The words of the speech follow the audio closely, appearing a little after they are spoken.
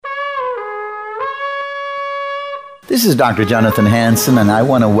This is Dr. Jonathan Hansen, and I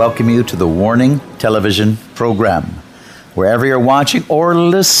want to welcome you to the Warning Television program. Wherever you're watching or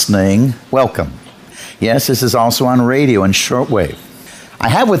listening, welcome. Yes, this is also on radio and shortwave. I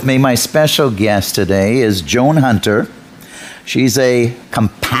have with me my special guest today is Joan Hunter. She's a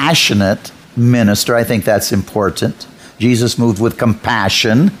compassionate minister. I think that's important. Jesus moved with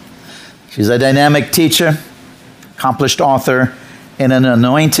compassion. She's a dynamic teacher, accomplished author, and an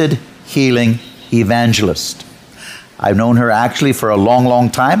anointed healing evangelist. I've known her actually for a long, long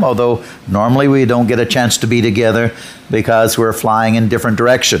time, although normally we don't get a chance to be together because we're flying in different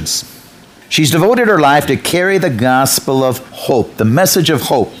directions. She's devoted her life to carry the gospel of hope, the message of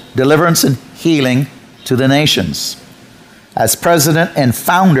hope, deliverance, and healing to the nations. As president and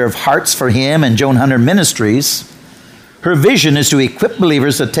founder of Hearts for Him and Joan Hunter Ministries, her vision is to equip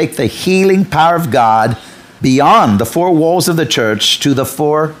believers to take the healing power of God beyond the four walls of the church to the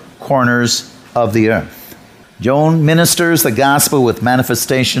four corners of the earth. Joan ministers the gospel with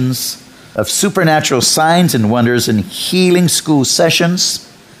manifestations of supernatural signs and wonders in healing school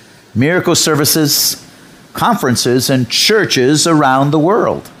sessions, miracle services, conferences, and churches around the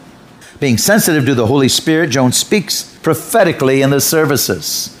world. Being sensitive to the Holy Spirit, Joan speaks prophetically in the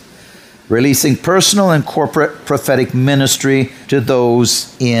services, releasing personal and corporate prophetic ministry to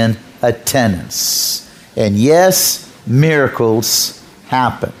those in attendance. And yes, miracles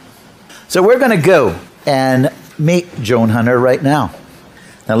happen. So we're going to go and meet Joan Hunter right now.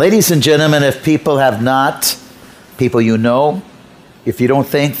 Now, ladies and gentlemen, if people have not, people you know, if you don't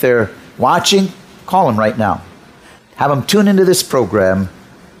think they're watching, call them right now. Have them tune into this program.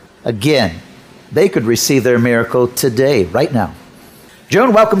 Again, they could receive their miracle today, right now.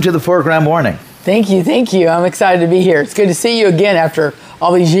 Joan, welcome to the program Warning. Thank you. I'm excited to be here. It's good to see you again after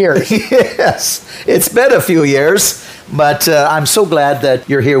all these years. Yes, it's been a few years, but I'm so glad that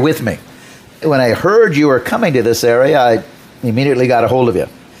you're here with me. When I heard you were coming to this area, I immediately got a hold of you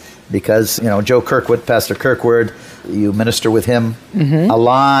because, Joe Kirkwood, Pastor Kirkwood, you minister with him a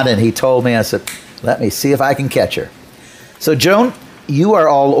lot, and he told me, I said, let me see if I can catch her. So, Joan, you are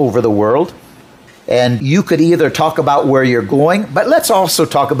all over the world, and you could either talk about where you're going, but let's also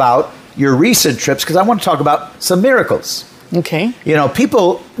talk about your recent trips, because I want to talk about some miracles. Okay.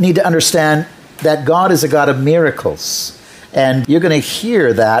 People need to understand that God is a God of miracles, and you're going to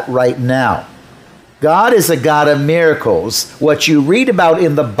hear that right now. God is a God of miracles. What you read about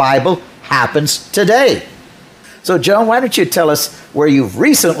in the Bible happens today. So, Joan, why don't you tell us where you've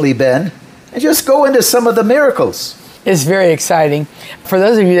recently been and just go into some of the miracles. It's very exciting. For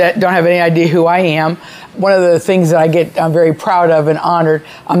those of you that don't have any idea who I am, one of the things that I'm very proud of and honored,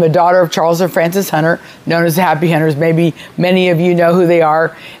 I'm the daughter of Charles and Frances Hunter, known as the Happy Hunters. Maybe many of you know who they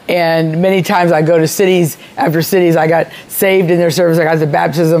are. And many times I go to cities after cities. I got saved in their service. I got the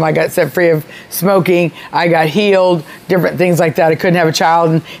baptism. I got set free of smoking. I got healed, different things like that. I couldn't have a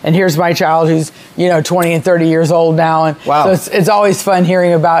child. And here's my child who's, 20 and 30 years old now. And wow. So it's always fun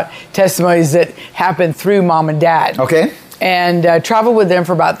hearing about testimonies that happen through mom and dad. Okay. And traveled with them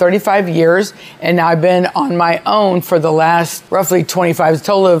for about 35 years. And now I've been on my own for the last roughly 25, a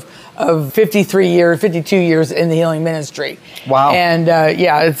total of 52 years in the healing ministry. Wow. And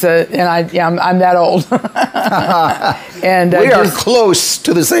I'm that old. And we are close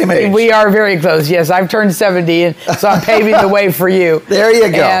to the same age. We are very close. Yes, I've turned 70, and so I'm paving the way for you. There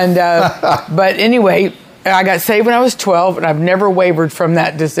you go. And but anyway, I got saved when I was 12, and I've never wavered from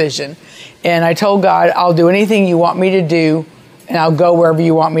that decision. And I told God, I'll do anything you want me to do, and I'll go wherever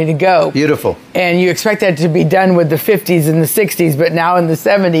you want me to go. Beautiful. And you expect that to be done with the 50s and the 60s, but now in the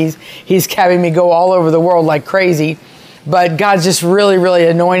 70s, he's having me go all over the world like crazy. But God's just really, really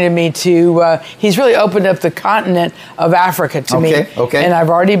anointed me to, he's really opened up the continent of Africa to me. Okay. And I've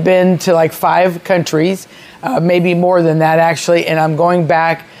already been to like 5 countries, maybe more than that actually, and I'm going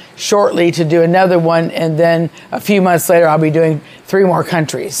back shortly to do another one, and then a few months later I'll be doing 3 more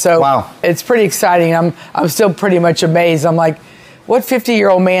countries. So wow. It's pretty exciting. I'm still pretty much amazed. I'm like, what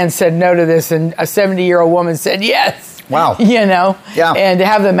 50-year-old man said no to this, and a 70-year-old woman said yes? Wow. Yeah. And to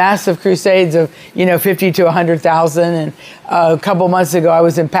have the massive crusades of 50 to 100,000. And a couple months ago I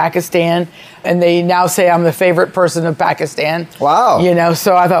was in Pakistan, and they now say I'm the favorite person of Pakistan. Wow.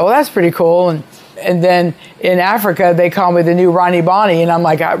 So I thought, well, that's pretty cool. And then in Africa, they call me the new Ronnie Bonnie. And I'm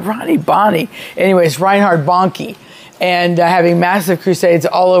like, Ronnie Bonnie. Anyways, Reinhard Bonnke. And having massive crusades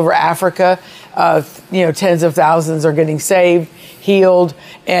all over Africa. Tens of thousands are getting saved, healed.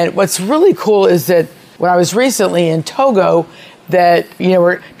 And what's really cool is that when I was recently in Togo, that,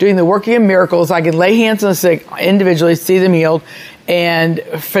 we're doing the working of miracles. I could lay hands on the sick individually, see them healed. And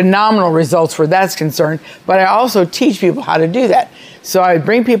phenomenal results where that's concerned. But I also teach people how to do that. So I would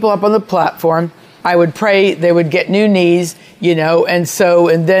bring people up on the platform, I would pray, they would get new knees, and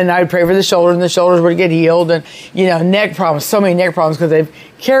then I'd pray for the shoulders, and the shoulders would get healed, and, neck problems, so many neck problems, because they've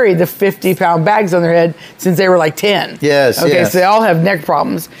carried the 50-pound bags on their head since they were like 10. Yes, okay, yes. So they all have neck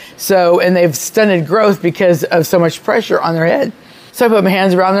problems. And they've stunted growth because of so much pressure on their head. So I put my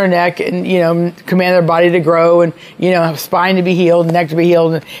hands around their neck and, command their body to grow and, spine to be healed, neck to be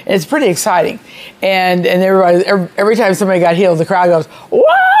healed. And it's pretty exciting. And everybody, every time somebody got healed, the crowd goes,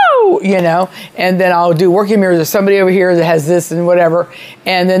 whoa, and then I'll do working mirrors. There's somebody over here that has this and whatever.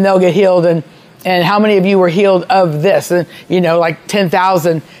 And then they'll get healed. And how many of you were healed of this? And, like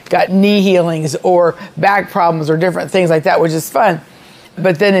 10,000 got knee healings or back problems or different things like that, which is fun.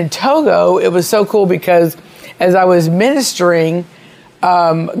 But then in Togo, it was so cool because as I was ministering,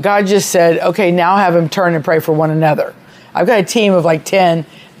 God just said, okay, now have them turn and pray for one another. I've got a team of like 10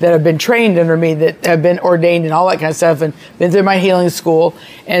 that have been trained under me, that have been ordained and all that kind of stuff and been through my healing school.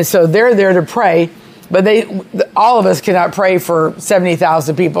 And so they're there to pray, but all of us cannot pray for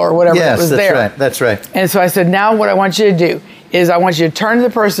 70,000 people or whatever that was there. Yes, that's right. And so I said, now what I want you to do is I want you to turn to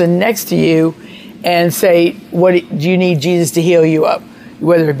the person next to you and say, what do you need Jesus to heal you of?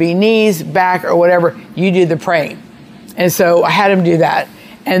 Whether it be knees, back, or whatever, you do the praying. And so I had him do that.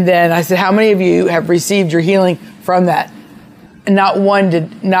 And then I said, how many of you have received your healing from that? And not one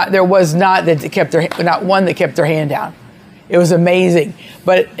that kept their hand down. It was amazing.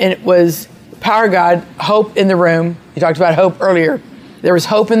 But it was power of God, hope in the room. You talked about hope earlier. There was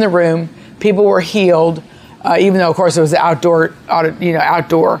hope in the room. People were healed, even though, of course, it was outdoor,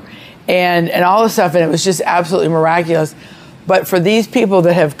 and all this stuff. And it was just absolutely miraculous. But for these people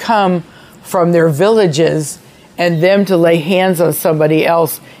that have come from their villages and them to lay hands on somebody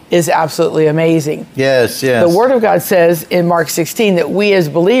else is absolutely amazing. Yes, yes. The Word of God says in Mark 16 that we as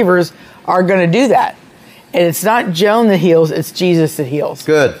believers are going to do that. And it's not Joan that heals, it's Jesus that heals.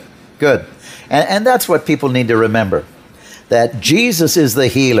 Good. And that's what people need to remember, that Jesus is the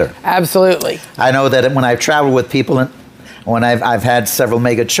healer. Absolutely. I know that when I've traveled with people, and when I've had several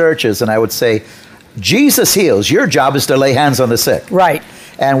mega churches, and I would say, Jesus heals. Your job is to lay hands on the sick. Right.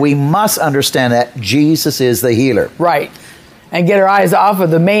 And we must understand that Jesus is the healer. Right. And get our eyes off of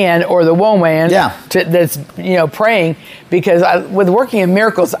the man or the woman that's praying, because with working in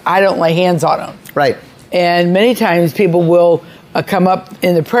miracles, I don't lay hands on them. Right. And many times people will come up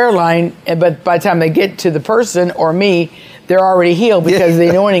in the prayer line, but by the time they get to the person or me, they're already healed because the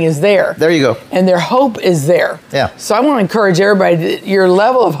anointing is there. There you go. And their hope is there. Yeah. So I want to encourage everybody that your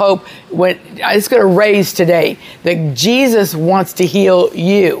level of hope, it's going to raise today, that Jesus wants to heal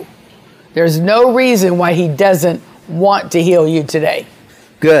you. There's no reason why he doesn't want to heal you today.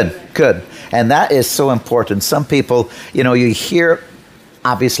 Good. And that is so important. Some people, you hear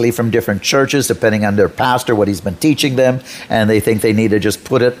obviously from different churches, depending on their pastor, what he's been teaching them, and they think they need to just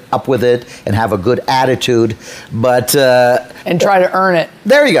put it up with it and have a good attitude, but and try to earn it.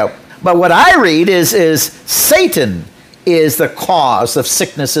 There you go. But what I read is Satan is the cause of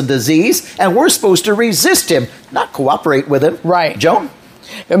sickness and disease, and we're supposed to resist him, not cooperate with him. Right. Joan?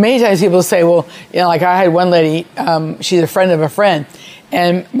 Many times people say, well, like I had one lady, she's a friend of a friend,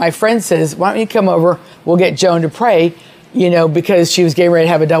 and my friend says, why don't you come over, we'll get Joan to pray, because she was getting ready to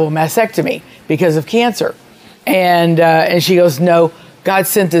have a double mastectomy because of cancer. And she goes, no, God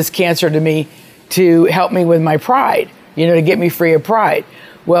sent this cancer to me to help me with my pride, to get me free of pride.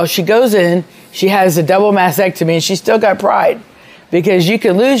 Well, she goes in, she has a double mastectomy, and she's still got pride, because you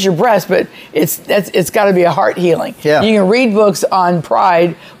can lose your breast, but it's got to be a heart healing. Yeah. You can read books on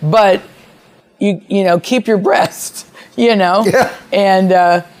pride, but you keep your breast,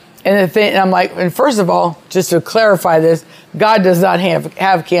 Yeah. And the thing, I'm like, and first of all, just to clarify this, God does not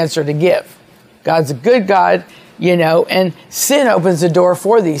have cancer to give. God's a good God, and sin opens the door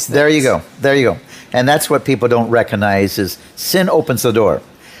for these things. There you go. And that's what people don't recognize is sin opens the door.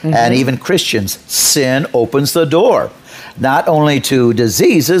 Mm-hmm. And even Christians, sin opens the door. Not only to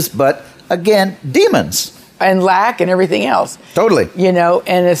diseases, but again, demons. And lack and everything else. Totally.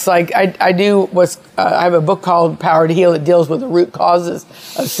 And it's like, I have a book called Power to Heal that deals with the root causes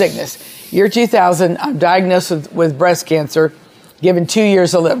of sickness. Year 2000, I'm diagnosed with breast cancer, given 2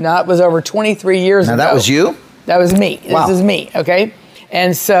 years to live. Now, that was over 23 years ago. Now, that was you? That was me. Wow. This is me, okay?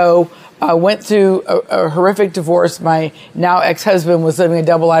 And so I went through a horrific divorce. My now ex-husband was living a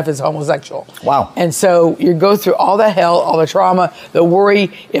double life as homosexual. Wow. And so you go through all the hell, all the trauma, the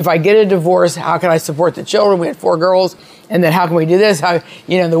worry. If I get a divorce, how can I support the children? We had 4 girls. And then how can we do this? How,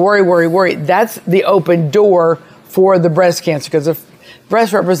 the worry. That's the open door for the breast cancer, because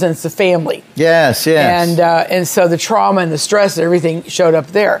breast represents the family. Yes, yes. And so the trauma and the stress and everything showed up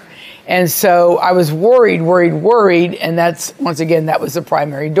there. And so I was worried, and that's, once again, that was the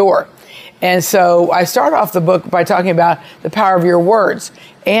primary door. And so I start off the book by talking about the power of your words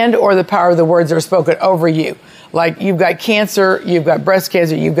and or the power of the words that are spoken over you. Like, you've got cancer, you've got breast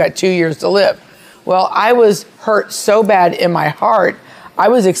cancer, you've got 2 years to live. Well, I was hurt so bad in my heart, I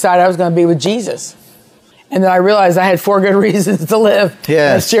was excited I was going to be with Jesus. And then I realized I had 4 good reasons to live.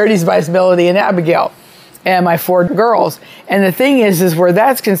 Yes. Charity, Spice, Melody, and Abigail, and my 4 girls. And the thing is where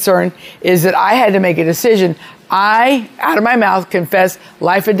that's concerned is that I had to make a decision. I, out of my mouth, confess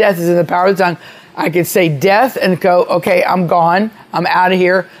life and death is in the power of the tongue. I could say death and go, okay, I'm gone. I'm out of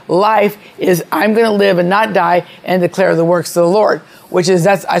here. Life is I'm going to live and not die and declare the works of the Lord, which is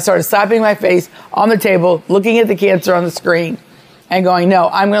I started slapping my face on the table, looking at the cancer on the screen and going, no,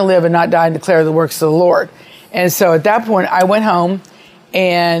 I'm going to live and not die and declare the works of the Lord. And so at that point, I went home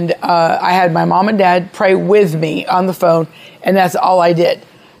and I had my mom and dad pray with me on the phone, and that's all I did.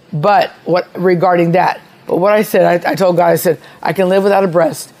 But regarding that, but what I said, I told God, I said, I can live without a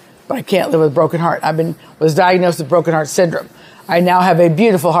breast, but I can't live with a broken heart. Was diagnosed with broken heart syndrome. I now have a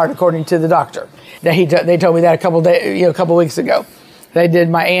beautiful heart, according to the doctor. They told me that a couple weeks ago. They did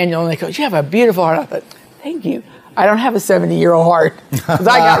my annual, and they go, you have a beautiful heart. I thought, thank you. I don't have a 70-year-old heart because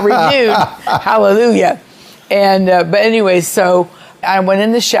I got renewed. Hallelujah. And but anyway, so I went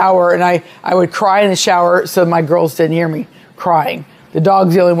in the shower, and I would cry in the shower so my girls didn't hear me crying. The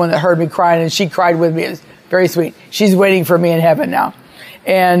dog's the only one that heard me crying, and she cried with me. It was very sweet. She's waiting for me in heaven now.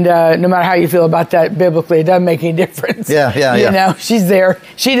 And no matter how you feel about that biblically, it doesn't make any difference. Yeah. You know, she's there.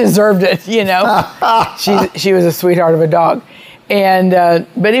 She deserved it, you know. She was a sweetheart of a dog. And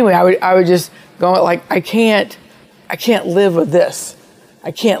but anyway, I would just go like, I can't live with this.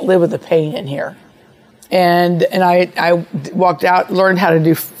 I can't live with the pain in here. And I walked out, learned how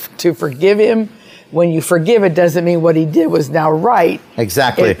to forgive him. When you forgive, it doesn't mean what he did was now right.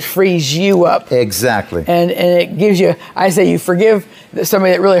 Exactly. It frees you up. Exactly. And it gives you, I say you forgive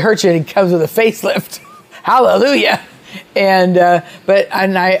somebody that really hurts you, and it comes with a facelift. Hallelujah. And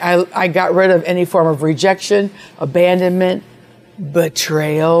I got rid of any form of rejection, abandonment,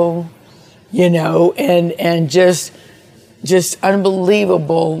 betrayal, you know, and just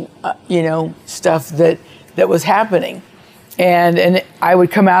unbelievable, stuff that was happening. And I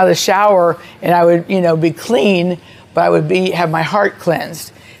would come out of the shower and I would, be clean, but I would have my heart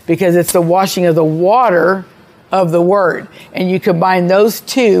cleansed, because it's the washing of the water of the word. And you combine those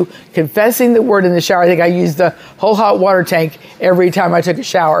two, confessing the word in the shower. I think I used the whole hot water tank every time I took a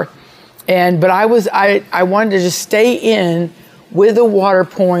shower. But I wanted to just stay in with the water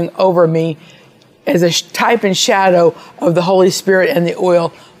pouring over me as a type and shadow of the Holy Spirit and the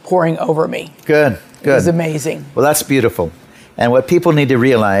oil pouring over me. Good. It was amazing. Well, that's beautiful. And what people need to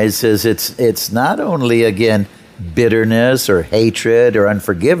realize is it's not only, again, bitterness or hatred or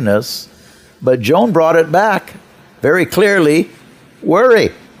unforgiveness, but Joan brought it back very clearly. Worry,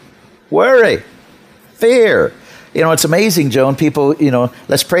 fear. It's amazing, Joan. People,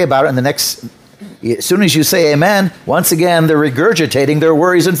 let's pray about it. And as soon as you say amen, once again, they're regurgitating their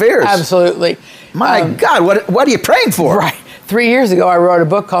worries and fears. Absolutely. My God, what are you praying for? Right. 3 years ago, I wrote a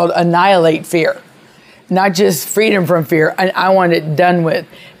book called Annihilate Fear. Not just freedom from fear, and I want it done with,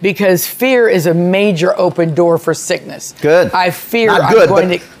 because fear is a major open door for sickness. Good. I fear Not good, I'm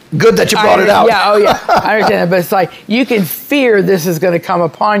going to... Good that you brought it out. Yeah, I understand that, but it's like, you can fear this is going to come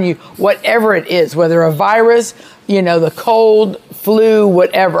upon you, whatever it is, whether a virus, the cold, flu,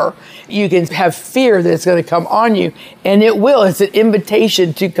 whatever. You can have fear that it's going to come on you, and it will. It's an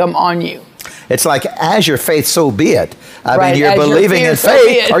invitation to come on you. It's like, as your faith, so be it. I mean, you're as believing fear, in so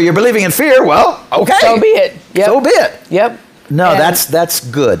faith, or you're believing in fear. Well, okay. So be it. Yep. So be it. Yep. No, that's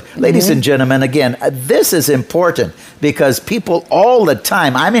good. Ladies and gentlemen, again, this is important, because people all the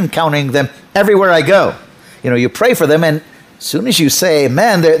time, I'm encountering them everywhere I go. You pray for them, and as soon as you say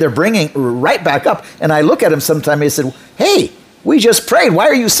amen, they're bringing right back up. And I look at them sometimes and say, hey, we just prayed. Why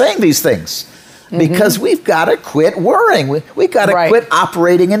are you saying these things? Because we've got to quit worrying. We've got to quit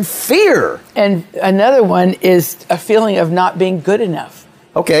operating in fear. And another one is a feeling of not being good enough.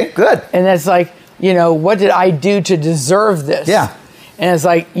 Okay, good. And that's like, what did I do to deserve this? Yeah. And it's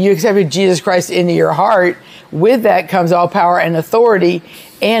like, you accepted Jesus Christ into your heart. With that comes all power and authority.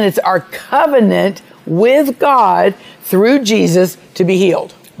 And it's our covenant with God through Jesus to be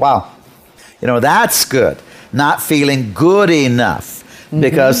healed. Wow. That's good. Not feeling good enough.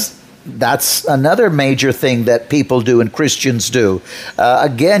 Because that's another major thing that people do and Christians do.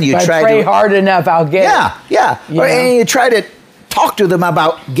 Again, you try to pray hard enough, I'll get it. Yeah. And you try to talk to them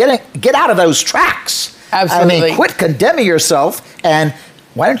about get out of those tracks. Absolutely. I mean, quit condemning yourself, and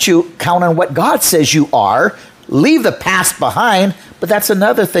why don't you count on what God says you are? Leave the past behind. But that's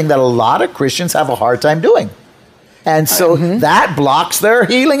another thing that a lot of Christians have a hard time doing. And so that blocks their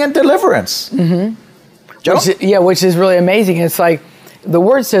healing and deliverance. Joe? Which is really amazing. It's like the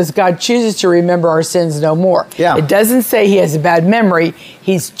word says God chooses to remember our sins no more. Yeah. It doesn't say he has a bad memory.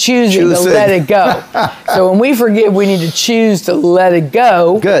 He's choosing to let it go. So when we forgive, we need to choose to let it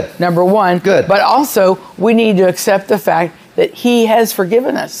go. Good. Number one. Good. But also, we need to accept the fact that he has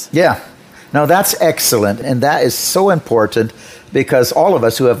forgiven us. Yeah. No, that's excellent. And that is so important because all of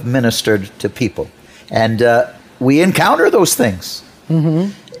us who have ministered to people, and we encounter those things.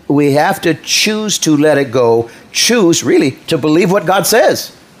 We have to choose to let it go, choose really to believe what God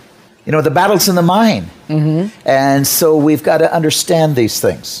says. You know, the battle's in the mind. And so we've got to understand these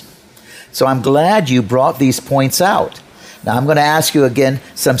things. So I'm glad you brought these points out. Now I'm going to ask you again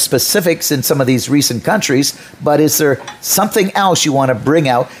some specifics in some of these recent countries, but is there something else you want to bring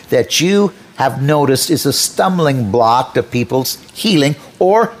out that you have noticed is a stumbling block to people's healing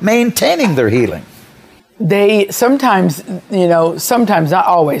or maintaining their healing? They sometimes, sometimes, not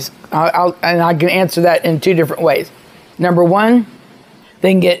always, and I can answer that in two different ways. Number one,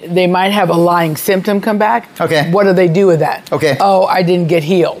 they might have a lying symptom come back. Okay. What do they do with that? Okay. Oh, I didn't get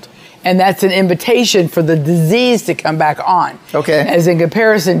healed. And that's an invitation for the disease to come back on. Okay. As in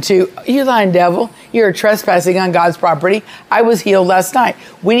comparison to, you lying devil, you're trespassing on God's property. I was healed last night.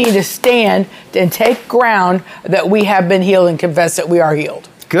 We need to stand and take ground that we have been healed and confess that we are healed.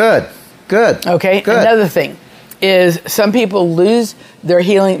 Good. Okay. Good. Another thing is some people lose their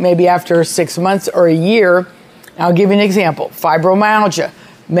healing maybe after 6 months or a year. I'll give you an example. Fibromyalgia.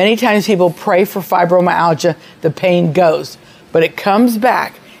 Many times people pray for fibromyalgia, the pain goes, but it comes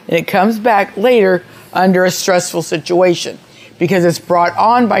back, and it comes back later under a stressful situation because it's brought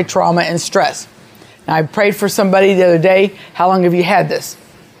on by trauma and stress. Now, I prayed for somebody the other day. How long have you had this?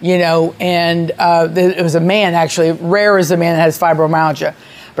 And it was a man, actually. Rare is a man that has fibromyalgia.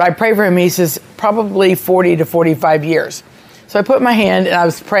 But I prayed for him. He says probably 40 to 45 years. So I put my hand and I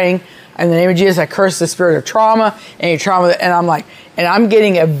was praying in the name of Jesus. I cursed the spirit of trauma and I'm like, and I'm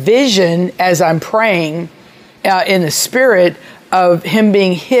getting a vision as I'm praying in the spirit of him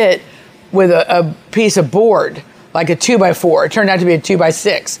being hit with a piece of board, like a 2x4. It turned out to be a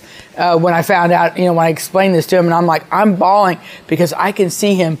 2x6. When I found out, when I explained this to him, and I'm like, I'm bawling because I can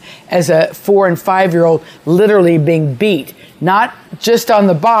see him as a 4 and 5-year-old literally being beat. Not just on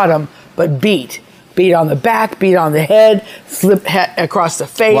the bottom, but beat. Beat on the back, beat on the head, slip across the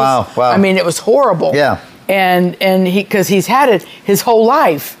face. Wow. I mean, it was horrible. Yeah. And because he's had it his whole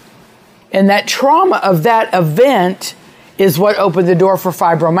life. And that trauma of that event is what opened the door for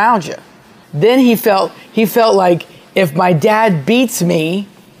fibromyalgia. Then he felt like if my dad beats me,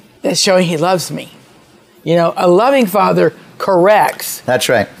 that's showing he loves me. A loving father corrects. That's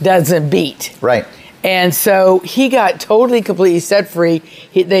right. Doesn't beat. Right. And so he got totally, completely set free.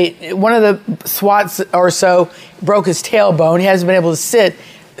 One of the SWATs or so broke his tailbone. He hasn't been able to sit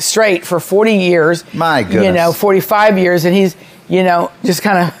straight for 40 years. My goodness. 45 years. And he's, just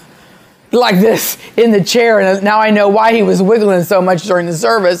kind of like this in the chair. And now I know why he was wiggling so much during the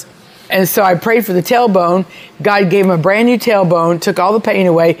service. And so I prayed for the tailbone. God gave him a brand new tailbone, took all the pain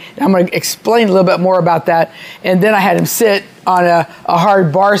away. I'm going to explain a little bit more about that. And then I had him sit on a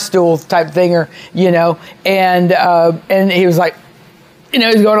hard bar stool type thing, and he was like,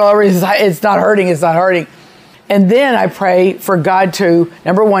 he's going all over. He's like, it's not hurting. And then I pray for God to,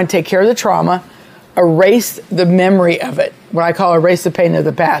 number one, take care of the trauma, erase the memory of it, what I call erase the pain of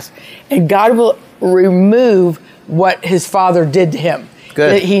the past. And God will remove what his father did to him.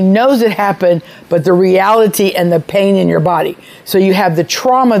 Good. He knows it happened, but the reality and the pain in your body. So you have the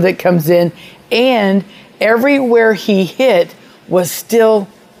trauma that comes in, and everywhere he hit was still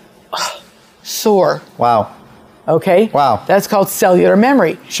sore. Wow. Okay? Wow. That's called cellular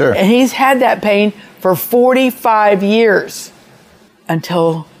memory. Sure. And he's had that pain for 45 years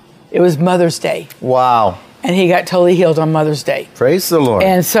until it was Mother's Day. Wow. And he got totally healed on Mother's Day. Praise the Lord.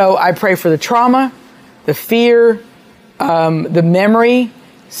 And so I pray for the trauma, the fear, the memory,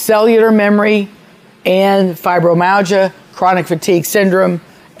 cellular memory, and fibromyalgia, chronic fatigue syndrome,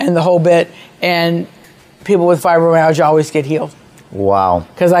 and the whole bit. And people with fibromyalgia always get healed. Wow.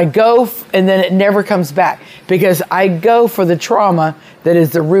 Because I go, and then it never comes back. Because I go for the trauma that is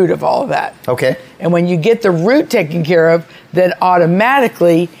the root of all of that. Okay. And when you get the root taken care of, then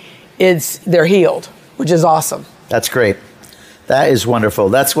automatically they're healed, which is awesome. That's great. That is wonderful.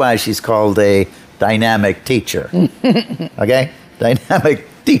 That's why she's called a dynamic teacher. Okay? Dynamic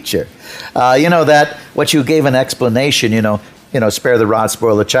teacher. That what you gave an explanation, spare the rod,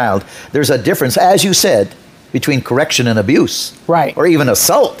 spoil the child. There's a difference, as you said, between correction and abuse. Right. Or even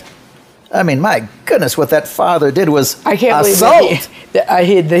assault. I mean, my goodness, what that father did was I can't assault. believe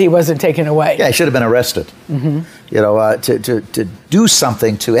that he wasn't taken away. Yeah, he should have been arrested. To do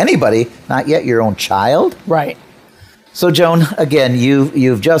something to anybody, not yet your own child. Right. So, Joan, again,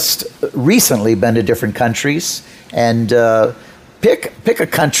 you've just recently been to different countries, and pick a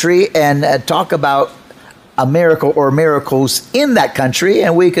country and talk about a miracle or miracles in that country,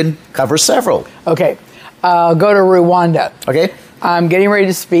 and we can cover several. Okay. Go to Rwanda. Okay. I'm getting ready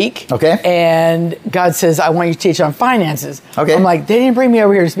to speak. Okay. And God says, I want you to teach on finances. Okay. I'm like, they didn't bring me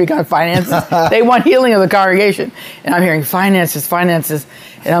over here to speak on finances. They want healing of the congregation. And I'm hearing finances.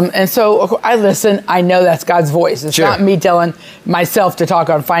 And so I listen. I know that's God's voice. It's not me telling myself to talk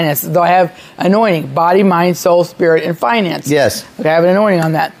on finances, though I have anointing, body, mind, soul, spirit, and finance. Yes. Okay, I have an anointing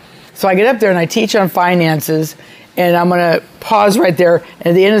on that. So I get up there and I teach on finances. And I'm going to pause right there. And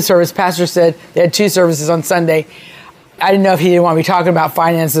at the end of the service, pastor said they had 2 services on Sunday. I didn't know if he didn't want me talking about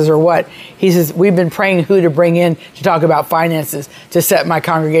finances or what. He says, we've been praying who to bring in to talk about finances to set my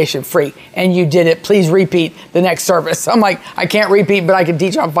congregation free. And you did it. Please repeat the next service. I'm like, I can't repeat, but I can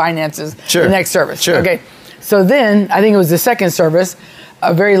teach on finances the next service. Sure. Okay. So then, I think it was the second service,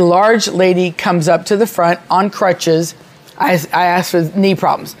 a very large lady comes up to the front on crutches. I asked for knee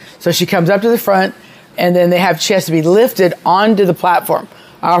problems. So she comes up to the front, and then she has to be lifted onto the platform.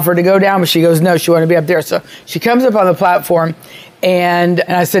 I offered to go down, but she goes, no, she wanted to be up there. So she comes up on the platform, and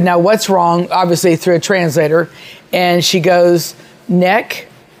I said, now what's wrong? Obviously through a translator. And she goes, neck,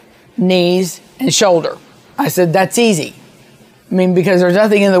 knees, and shoulder. I said, that's easy. I mean, because there's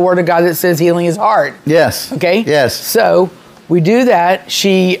nothing in the Word of God that says healing is hard. Yes. Okay? Yes. So we do that.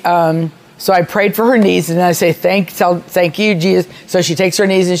 So I prayed for her knees, and I say, thank you, Jesus. So she takes her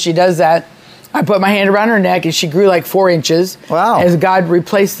knees, and she does that. I put my hand around her neck, and she grew like 4 inches. Wow. As God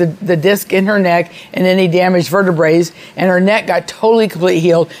replaced the disc in her neck and any damaged vertebrae, and her neck got totally, completely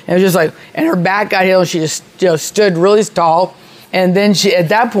healed. And it was just and her back got healed, and she just stood really tall. And then at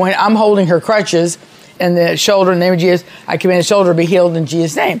that point, I'm holding her crutches and the shoulder in the name of Jesus. I command the shoulder to be healed in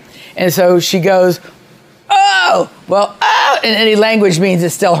Jesus' name. And so she goes, and any language means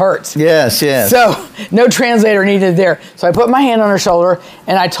it still hurts. Yes, yes. So no translator needed there. So I put my hand on her shoulder,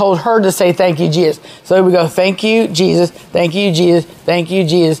 and I told her to say, thank you, Jesus. So we go, thank you, Jesus, thank you, Jesus, thank you,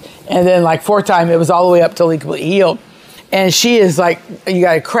 Jesus. And then 4th time, it was all the way up till he completely healed. And she is you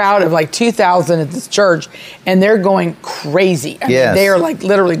got a crowd of 2,000 at this church, and they're going crazy. I mean, they are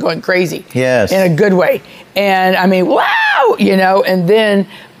literally going crazy. Yes. In a good way. And I mean, wow, and then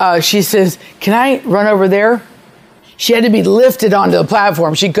she says, can I run over there? She had to be lifted onto the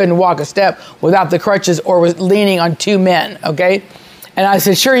platform. She couldn't walk a step without the crutches or was leaning on 2 men, okay? And I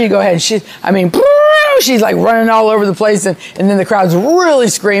said, sure, you go ahead. She's running all over the place, and then the crowd's really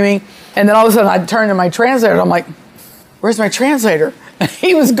screaming. And then all of a sudden I turned to my translator, and I'm like, where's my translator?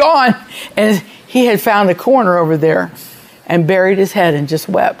 He was gone. And he had found a corner over there and buried his head and just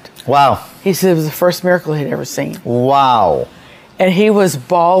wept. Wow. He said it was the first miracle he'd ever seen. Wow. And he was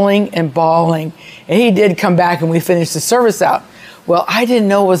bawling and bawling. And he did come back, and we finished the service out. Well, I didn't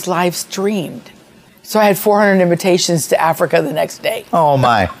know it was live streamed. So I had 400 invitations to Africa the next day. Oh,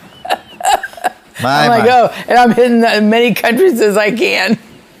 my. And I'm hitting as many countries as I can.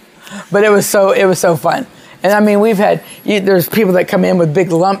 But it was so fun. And I mean, we've had, there's people that come in with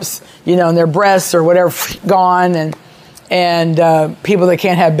big lumps, in their breasts or whatever, gone, and people that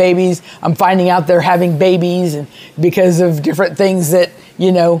can't have babies. I'm finding out they're having babies, and because of different things that,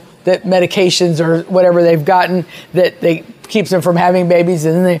 that medications or whatever they've gotten that they keeps them from having babies,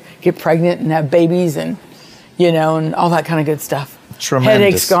 and then they get pregnant and have babies, and, and all that kind of good stuff. Tremendous.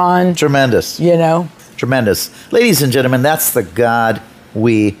 Headaches gone. Tremendous. Tremendous. Ladies and gentlemen, that's the God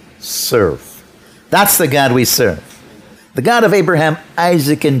we serve. That's the God we serve. The God of Abraham,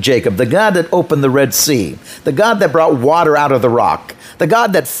 Isaac, and Jacob. The God that opened the Red Sea. The God that brought water out of the rock. The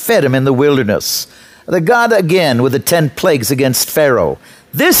God that fed him in the wilderness. The God, again, with the 10 plagues against Pharaoh.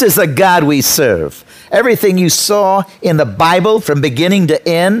 This is the God we serve. Everything you saw in the Bible from beginning to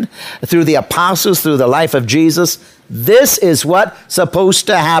end, through the apostles, through the life of Jesus, this is what's supposed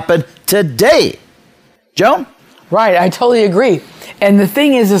to happen today. Joan? Right, I totally agree. And the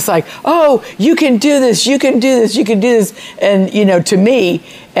thing is, it's oh, you can do this, you can do this, you can do this. And, to me,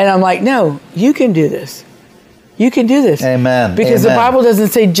 and I'm like, no, you can do this. You can do this. Amen. Because the Bible doesn't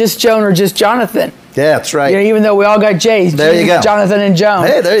say just Joan or just Jonathan. Yeah, that's right. You know, even though we all got J's, there you go. Jonathan and Joan.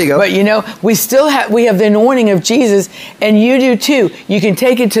 Hey, there you go. But you know, we have the anointing of Jesus, and you do too. You can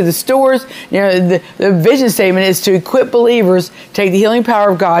take it to the stores. You know, the vision statement is to equip believers, take the healing power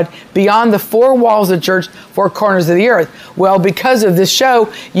of God beyond the four walls of church, four corners of the earth. Well, because of this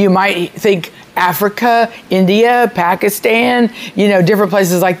show, you might think Africa, India, Pakistan, you know, different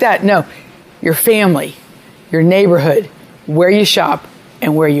places like that. No, your family, your neighborhood, where you shop,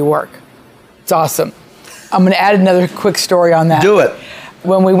 and where you work. It's awesome. I'm going to add another quick story on that. Do it.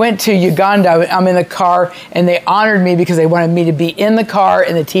 When we went to Uganda, I'm in the car, and they honored me because they wanted me to be in the car,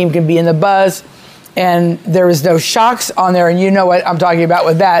 and the team can be in the bus. And there was no shocks on there, and you know what I'm talking about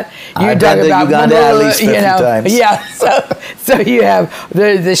with that. I've been to Uganda at least 50 times. Yeah, so you have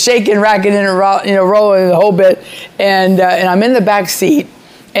the shaking, racking, and rolling the whole bit, and I'm in the back seat.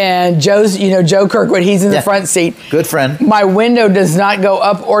 And Joe Kirkwood, he's in the front seat. Good friend. My window does not go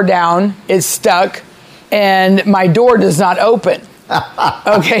up or down. It's stuck. And my door does not open.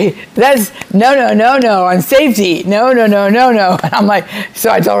 Okay, that's no, on safety. No. And I'm like,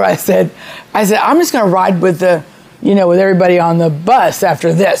 so I told her, I said, I'm just going to ride with with everybody on the bus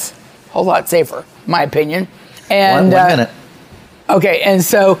after this. A whole lot safer, my opinion. And one minute. Okay, and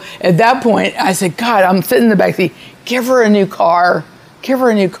so at that point, I said, God, I'm sitting in the back seat. Give her a new car.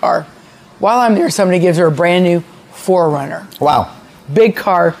 While I'm there, somebody gives her a brand new 4Runner. Wow. Big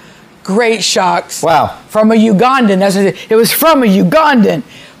car, great shocks. Wow. From a Ugandan. That's what it was, from a Ugandan.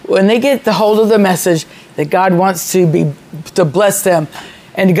 When they get the hold of the message that God wants to bless them,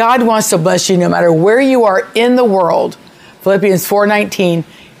 and God wants to bless you no matter where you are in the world, Philippians 4:19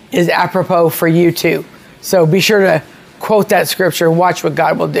 is apropos for you too. So be sure to quote that scripture and watch what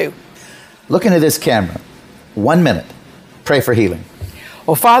God will do. Look into this camera. 1 minute. Pray for healing.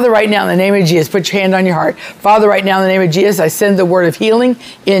 Well, Father, right now, in the name of Jesus, put your hand on your heart. Father, right now, in the name of Jesus, I send the word of healing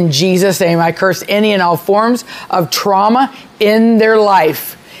in Jesus' name. I curse any and all forms of trauma in their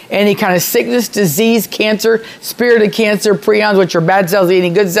life. Any kind of sickness, disease, cancer, spirit of cancer, prions, which are bad cells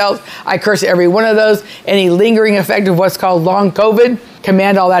eating good cells. I curse every one of those. Any lingering effect of what's called long COVID,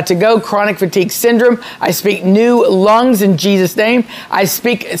 command all that to go. Chronic fatigue syndrome. I speak new lungs in Jesus' name. I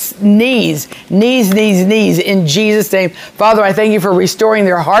speak knees in Jesus' name. Father, I thank you for restoring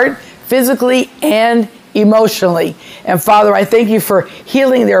their heart physically and emotionally. And Father, I thank you for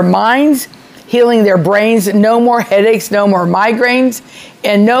healing their minds, healing their brains. No more headaches, no more migraines,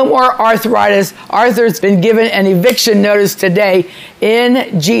 and no more arthritis. Arthur's been given an eviction notice today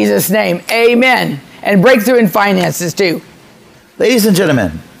in Jesus' name. Amen. And breakthrough in finances too. Ladies and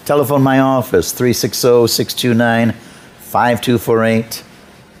gentlemen, telephone my office, 360-629-5248.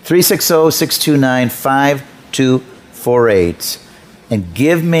 360-629-5248. And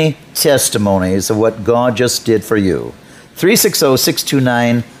give me testimonies of what God just did for you.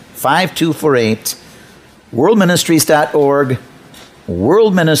 360-629-5248. worldministries.org.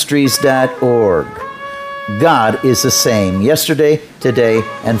 worldministries.org. God is the same yesterday, today,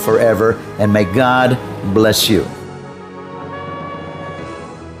 and forever. And may God bless you.